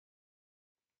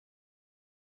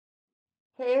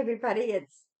Hey everybody,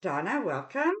 it's Donna.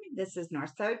 Welcome. This is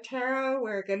Northstar Tarot.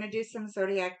 We're going to do some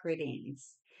zodiac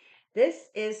readings. This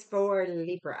is for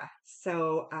Libra.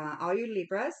 So, all you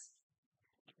Libras,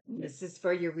 this is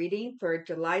for your reading for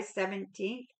July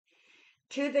 17th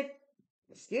to the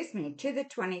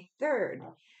 23rd.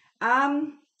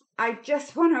 Um, I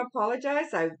just want to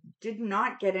apologize. I did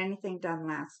not get anything done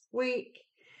last week.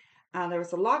 There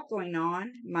was a lot going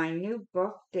on. My new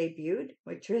book debuted,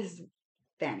 which was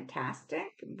fantastic,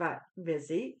 but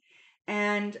busy.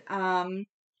 And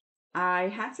I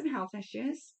had some health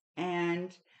issues,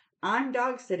 and I'm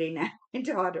dog sitting at my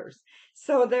daughter's.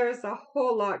 So there's a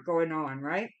whole lot going on,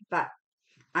 right? But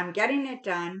I'm getting it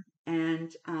done,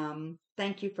 and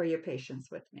thank you for your patience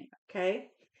with me, okay?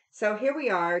 So here we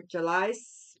are, July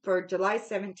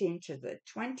 17th to the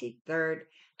 23rd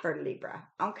for Libra,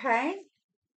 okay?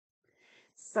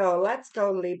 So let's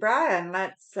go Libra, and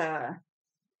let's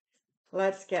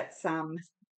get some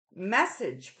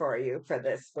message for you for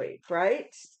this week,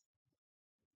 right?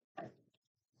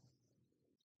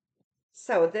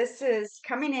 So this is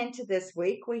coming into this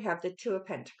week. We have the Two of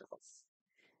Pentacles.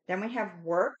 Then we have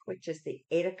work, which is the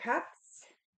Eight of Cups.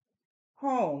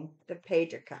 Home, the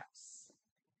Page of Cups.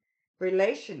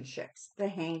 Relationships, the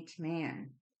Hanged Man.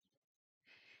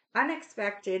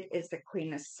 Unexpected is the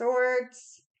Queen of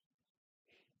Swords.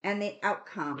 And the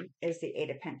outcome is the Eight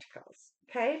of Pentacles.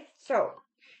 Okay, so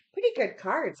pretty good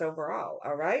cards overall.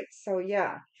 All right, so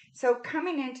yeah, so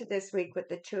coming into this week with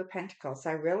the Two of Pentacles,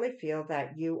 I really feel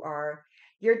that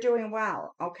you're doing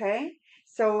well. Okay,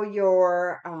 so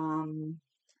you're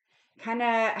kind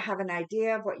of have an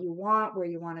idea of what you want, where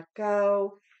you want to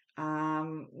go,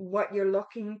 what you're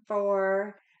looking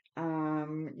for.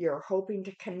 You're hoping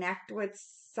to connect with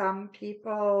some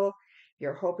people.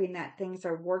 You're hoping that things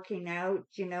are working out,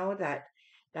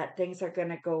 that things are going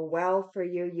to go well for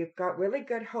you. You've got really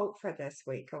good hope for this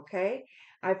week, okay?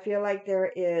 I feel like there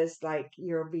is like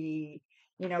you'll be,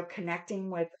 connecting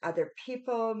with other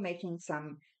people, making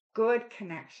some good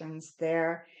connections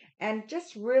there, and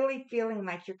just really feeling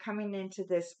like you're coming into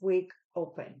this week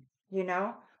open, you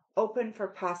know, open for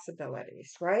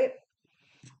possibilities, right?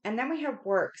 And then we have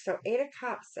work. So Eight of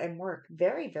Cups and work,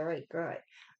 very, very good.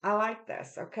 I like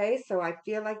this. Okay. So I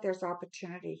feel like there's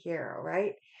opportunity here. All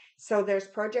right. So there's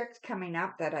projects coming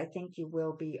up that I think you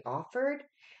will be offered.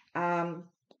 Um,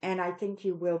 and I think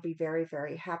you will be very,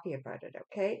 very happy about it.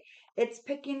 Okay. It's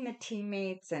picking the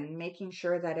teammates and making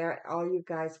sure that all you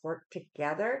guys work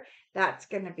together. That's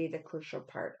going to be the crucial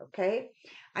part. Okay.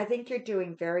 I think you're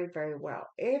doing very, very well.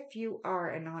 If you are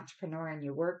an entrepreneur and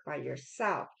you work by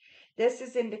yourself, this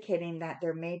is indicating that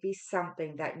there may be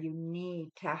something that you need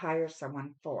to hire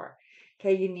someone for.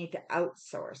 Okay, you need to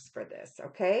outsource for this.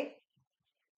 Okay,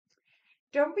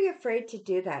 don't be afraid to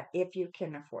do that if you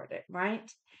can afford it,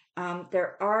 right?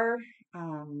 There are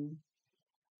um,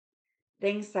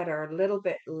 things that are a little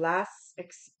bit less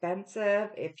expensive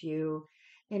if you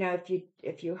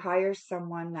hire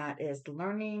someone that is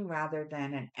learning rather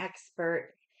than an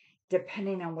expert,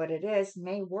 depending on what it is,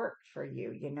 may work for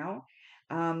you.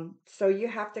 So you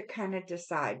have to kind of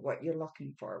decide what you're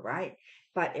looking for, right?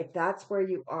 But if that's where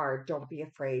you are, don't be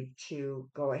afraid to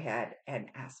go ahead and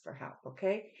ask for help,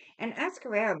 okay? And ask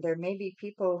around. There may be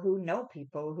people who know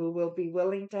people who will be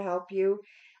willing to help you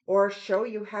or show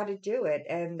you how to do it,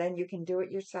 and then you can do it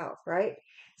yourself, right?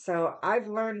 So I've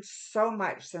learned so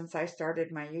much since I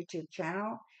started my YouTube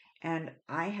channel, and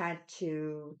I had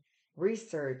to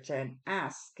research and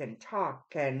ask and talk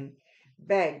and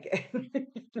beg and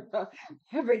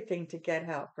everything to get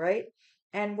help, right?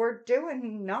 And we're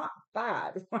doing not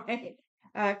bad, right?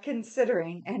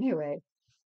 Considering anyway.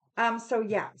 So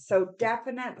yeah, so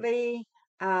definitely,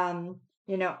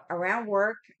 around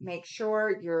work, make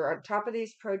sure you're on top of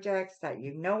these projects, that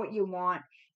you know what you want,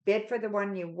 bid for the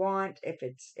one you want. If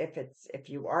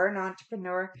you are an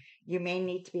entrepreneur, you may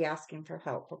need to be asking for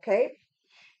help, okay?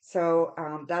 So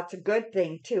that's a good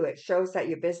thing too. It shows that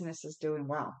your business is doing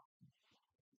well.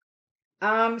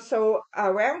 So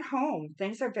around home,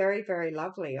 things are very, very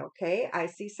lovely. Okay. I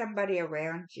see somebody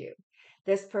around you.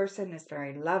 This person is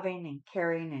very loving and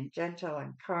caring and gentle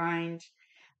and kind.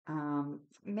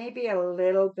 Maybe a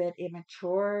little bit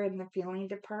immature in the feeling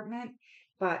department,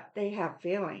 but they have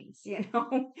feelings.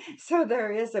 So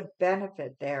there is a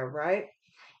benefit there, right?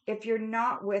 If you're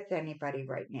not with anybody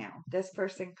right now, this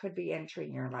person could be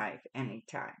entering your life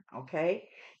anytime. Okay.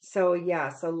 So, yeah,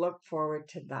 so look forward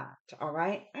to that. All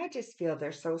right. I just feel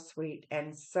they're so sweet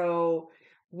and so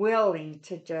willing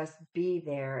to just be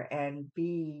there and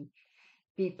be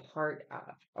part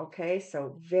of. Okay.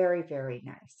 So, very, very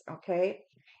nice. Okay.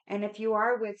 And if you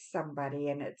are with somebody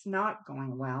and it's not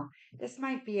going well, this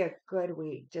might be a good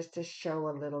week just to show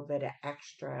a little bit of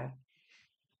extra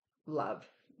love,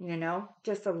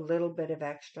 just a little bit of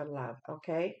extra love,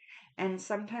 okay? And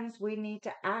sometimes we need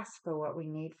to ask for what we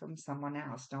need from someone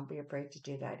else. Don't be afraid to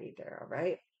do that either, all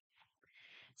right?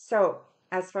 So,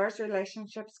 as far as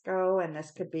relationships go, and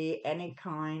this could be any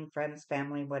kind, friends,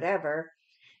 family, whatever,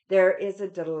 there is a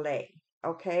delay,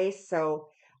 okay? So,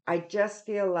 I just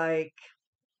feel like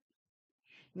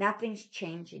nothing's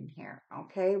changing here,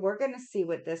 okay? We're going to see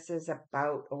what this is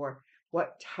about or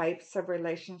what types of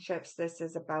relationships this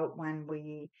is about when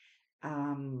we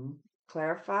um,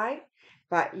 clarify.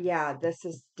 But yeah, this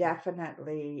is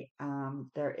definitely,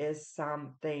 there is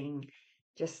something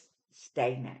just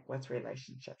stagnant with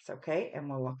relationships, okay? And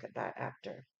we'll look at that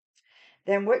after.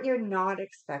 Then what you're not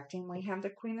expecting, we have the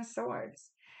Queen of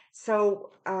Swords.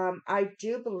 So I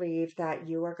do believe that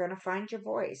you are going to find your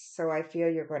voice. So I feel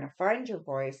you're going to find your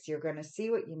voice. You're going to see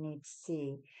what you need to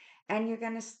see. And you're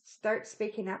going to start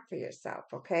speaking up for yourself,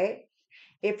 okay?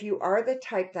 If you are the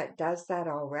type that does that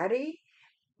already,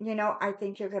 I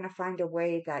think you're going to find a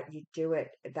way that you do it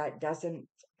that doesn't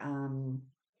um,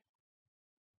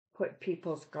 put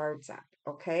people's guards up,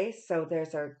 okay? So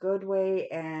there's a good way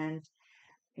and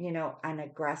an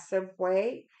aggressive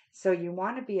way. So you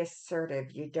want to be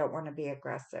assertive. You don't want to be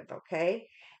aggressive, okay?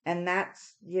 And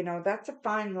that's a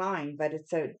fine line, but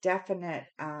it's a definite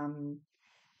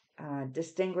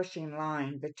distinguishing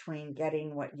line between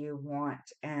getting what you want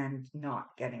and not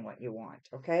getting what you want,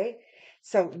 okay?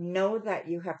 So know that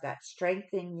you have that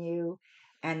strength in you,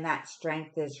 and that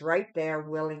strength is right there,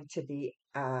 willing to be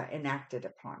enacted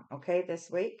upon, okay, this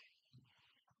week.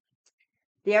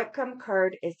 The outcome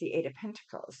card is the Eight of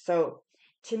Pentacles. So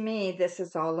to me, this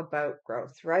is all about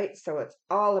growth, right? So it's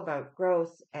all about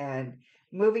growth and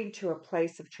moving to a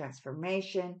place of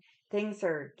transformation. Things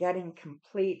are getting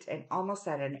complete and almost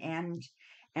at an end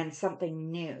and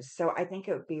something new. So I think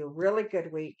it would be a really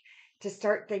good week to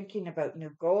start thinking about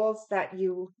new goals that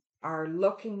you are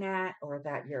looking at or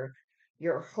that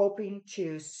you're hoping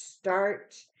to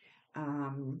start.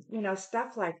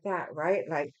 Stuff like that, right?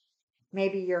 Like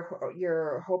maybe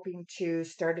you're hoping to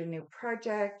start a new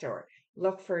project or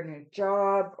look for a new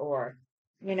job or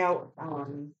you know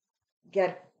um,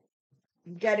 get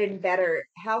get in better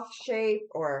health shape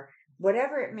or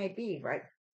whatever it may be, right?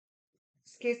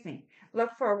 Excuse me.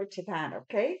 Look forward to that,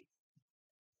 okay?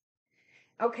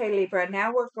 Okay, Libra,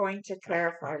 now we're going to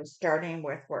clarify, starting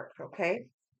with work, okay?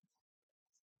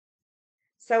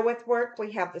 So with work,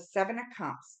 we have the Seven of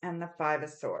Cups and the Five of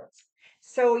Swords.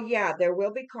 So yeah, there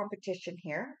will be competition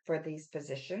here for these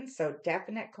positions. So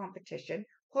definite competition.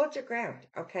 Hold your ground,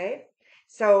 okay?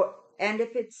 So, and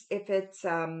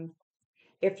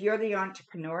if you're the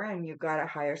entrepreneur and you got to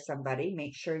hire somebody,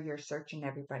 make sure you're searching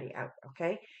everybody out,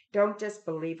 okay? Don't just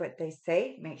believe what they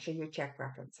say. Make sure you check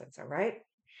references, all right?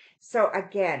 So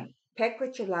again, pick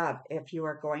what you love. If you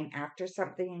are going after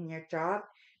something in your job,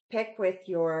 pick with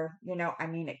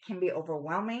it can be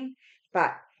overwhelming,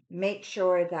 but make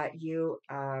sure that you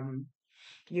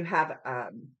have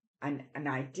an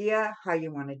idea how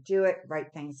you want to do it,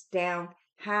 write things down,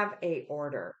 have a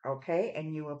order, okay?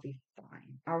 And you will be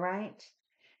fine. All right.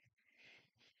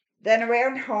 Then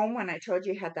around home, when I told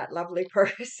you had that lovely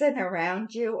person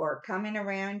around you or coming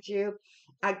around you,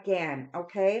 again,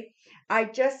 okay? I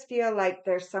just feel like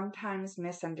there's sometimes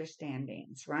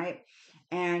misunderstandings, right?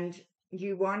 And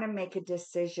you want to make a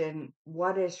decision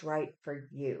what is right for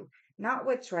you, not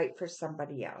what's right for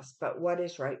somebody else, but what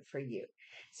is right for you.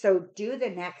 So do the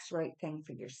next right thing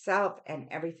for yourself, and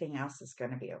everything else is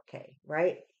going to be okay,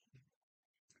 right?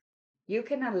 You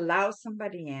can allow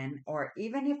somebody in, or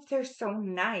even if they're so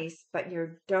nice, but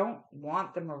you don't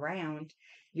want them around,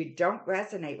 you don't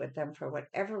resonate with them for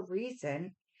whatever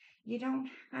reason, you don't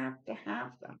have to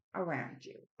have them around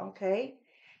you, okay?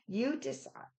 You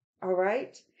decide, all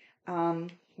right?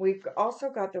 We've also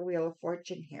got the Wheel of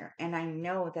Fortune here, and I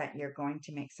know that you're going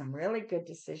to make some really good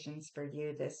decisions for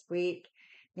you this week,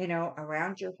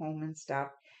 around your home and stuff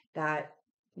that,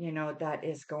 that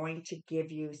is going to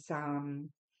give you some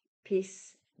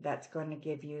peace, that's going to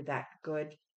give you that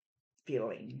good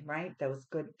feeling, right? Those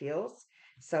good feels.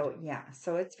 So, yeah,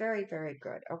 so it's very, very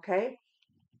good. Okay.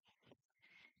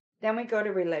 Then we go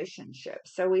to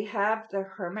relationships. So we have the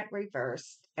Hermit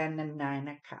reversed and the Nine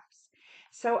of Cups.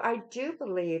 So I do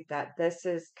believe that this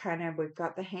is we've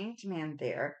got the Hanged Man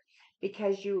there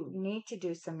because you need to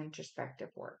do some introspective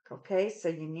work. Okay. So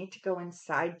you need to go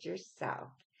inside yourself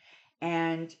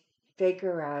and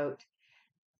figure out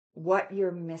what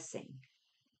you're missing.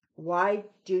 Why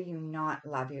do you not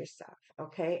love yourself?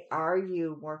 Okay. Are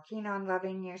you working on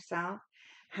loving yourself?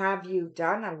 Have you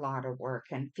done a lot of work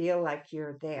and feel like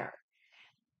you're there?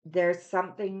 There's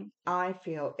something I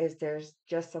feel is there's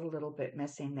just a little bit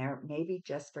missing there, maybe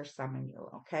just for some of you,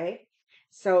 okay?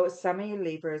 So some of you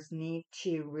Libras need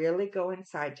to really go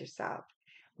inside yourself,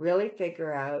 really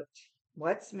figure out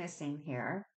what's missing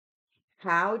here.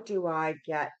 How do I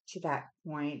get to that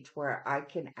point where I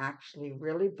can actually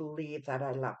really believe that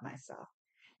I love myself,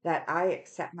 that I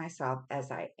accept myself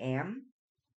as I am,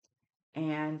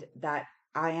 and that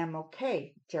I am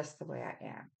okay just the way I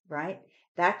am, right?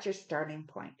 That's your starting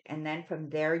point. And then from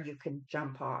there, you can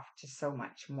jump off to so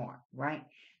much more, right?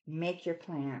 Make your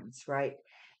plans, right?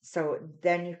 So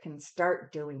then you can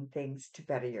start doing things to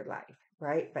better your life,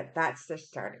 right? But that's the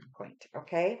starting point,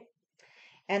 okay?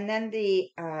 And then the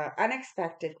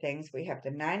unexpected things, we have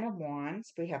the Nine of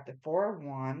Wands, we have the Four of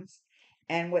Wands,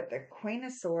 and with the Queen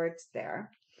of Swords there,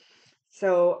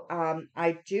 so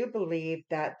I do believe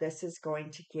that this is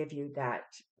going to give you that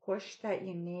push that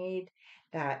you need,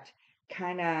 that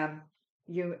kind of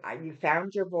you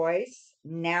found your voice.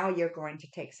 Now you're going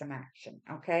to take some action,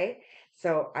 okay?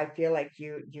 So I feel like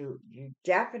you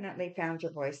definitely found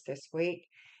your voice this week.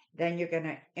 Then you're going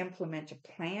to implement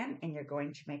a plan and you're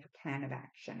going to make a plan of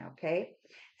action, okay?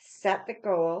 Set the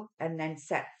goal and then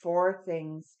set four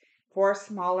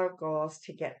smaller goals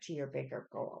to get to your bigger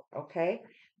goal, okay?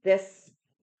 This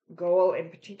goal in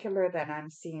particular that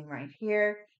I'm seeing right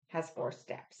here has 4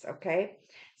 steps. Okay.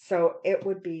 So it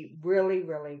would be really,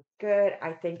 really good.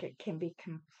 I think it can be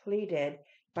completed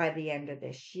by the end of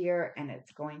this year and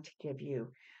it's going to give you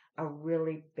a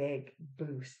really big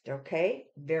boost. Okay.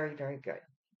 Very, very good.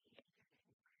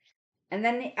 And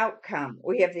then the outcome,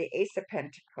 we have the Ace of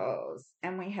Pentacles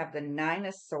and we have the Nine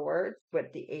of Swords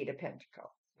with the Eight of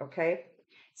Pentacles. Okay.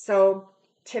 So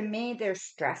to me, there's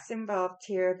stress involved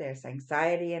here. There's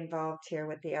anxiety involved here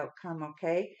with the outcome.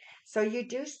 Okay. So you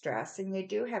do stress and you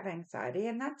do have anxiety,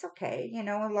 and that's okay. You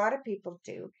know, a lot of people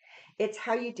do. It's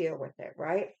how you deal with it,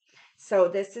 right? So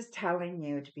this is telling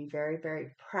you to be very, very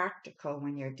practical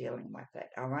when you're dealing with it.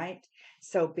 All right.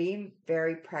 So being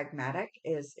very pragmatic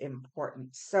is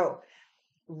important. So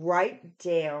write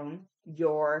down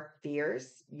your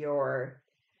fears, your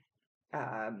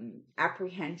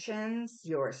apprehensions,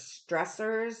 your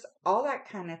stressors, all that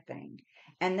kind of thing.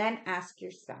 And then ask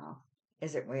yourself,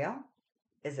 is it real?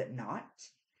 Is it not?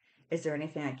 Is there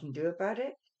anything I can do about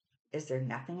it? Is there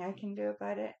nothing I can do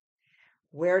about it?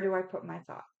 Where do I put my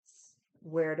thoughts?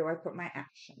 Where do I put my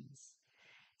actions?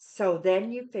 So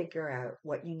then you figure out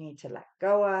what you need to let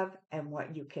go of and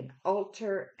what you can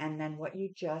alter and then what you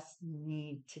just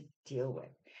need to deal with.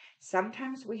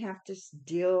 Sometimes we have to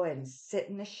deal and sit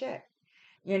in the shit,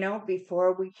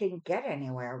 before we can get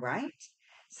anywhere, right?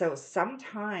 So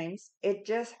sometimes it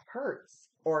just hurts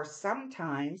or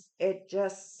sometimes it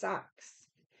just sucks,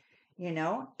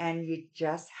 and you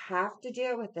just have to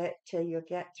deal with it till you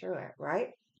get through it, right?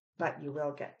 But you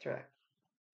will get through it.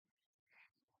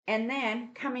 And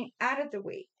then coming out of the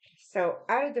week. So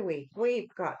out of the week, we've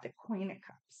got the Queen of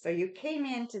Cups. So you came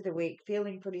into the week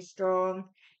feeling pretty strong,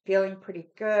 feeling pretty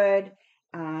good,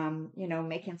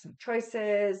 making some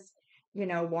choices,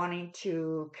 wanting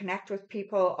to connect with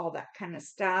people, all that kind of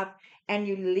stuff. And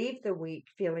you leave the week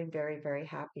feeling very, very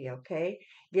happy, okay?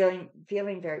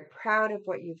 Feeling very proud of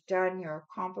what you've done, your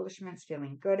accomplishments,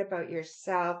 feeling good about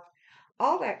yourself,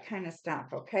 all that kind of stuff,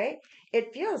 okay?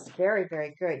 It feels very,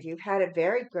 very good. You've had a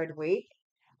very good week.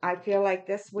 I feel like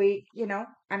this week,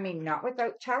 not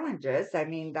without challenges. I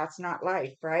mean, that's not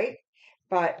life, right?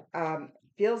 But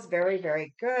feels very,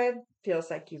 very good. Feels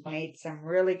like you've made some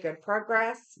really good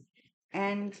progress.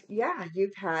 And yeah,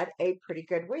 you've had a pretty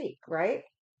good week, right?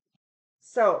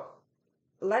 So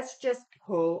let's just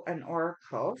pull an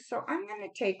oracle. So I'm going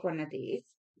to take one of these.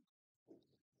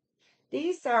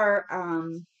 These are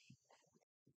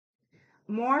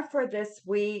more for this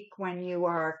week when you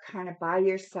are kind of by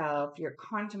yourself, you're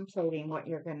contemplating what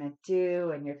you're going to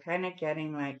do, and you're kind of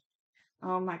getting like,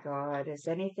 oh my God, is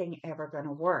anything ever going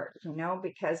to work?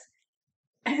 Because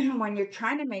when you're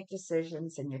trying to make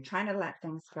decisions and you're trying to let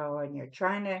things go and you're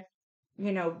trying to,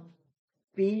 you know,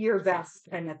 be your best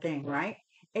kind of thing, right?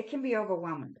 It can be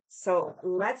overwhelming. So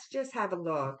let's just have a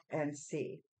look and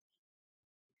see.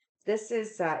 This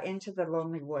is Into the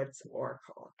Lonely Woods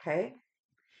Oracle, okay?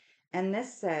 And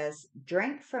this says,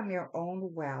 drink from your own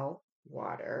well,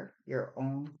 water your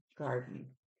own garden.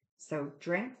 So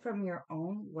drink from your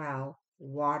own well,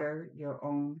 water your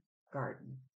own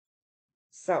garden.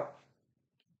 So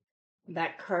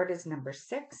that card is number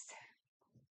 6.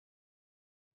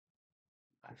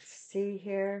 Let's see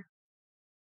here.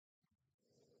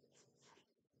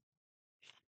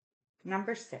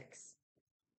 Number 6.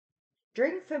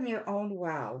 Drink from your own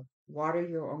well, water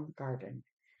your own garden.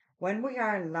 When we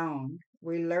are alone,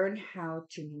 we learn how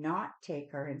to not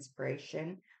take our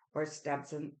inspiration or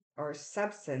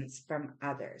substance from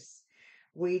others.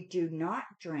 We do not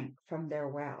drink from their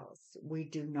wells. We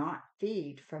do not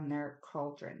feed from their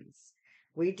cauldrons.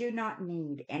 We do not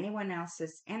need anyone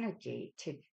else's energy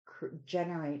to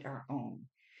generate our own.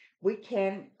 We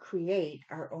can create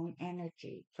our own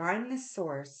energy, find the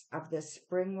source of the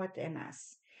spring within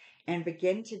us, and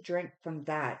begin to drink from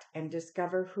that and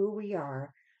discover who we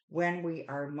are when we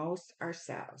are most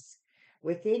ourselves.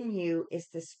 Within you is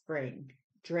the spring,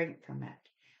 drink from it.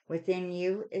 Within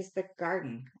you is the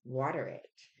garden, water it.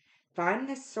 Find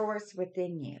the source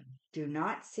within you. Do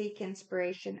not seek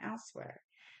inspiration elsewhere.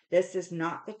 This is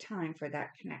not the time for that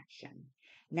connection.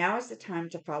 Now is the time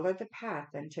to follow the path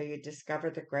until you discover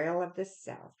the grail of the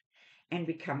self and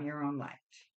become your own light,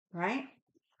 right?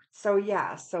 So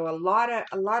yeah, so a lot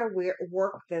of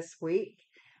work this week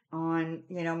on,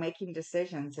 making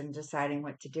decisions and deciding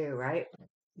what to do, right?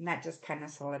 And that just kind of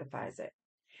solidifies it.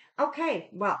 Okay,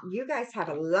 well, you guys have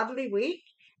a lovely week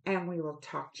and we will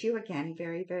talk to you again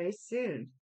very, very soon.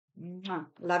 Mwah.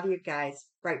 Love you guys.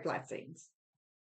 Bright blessings.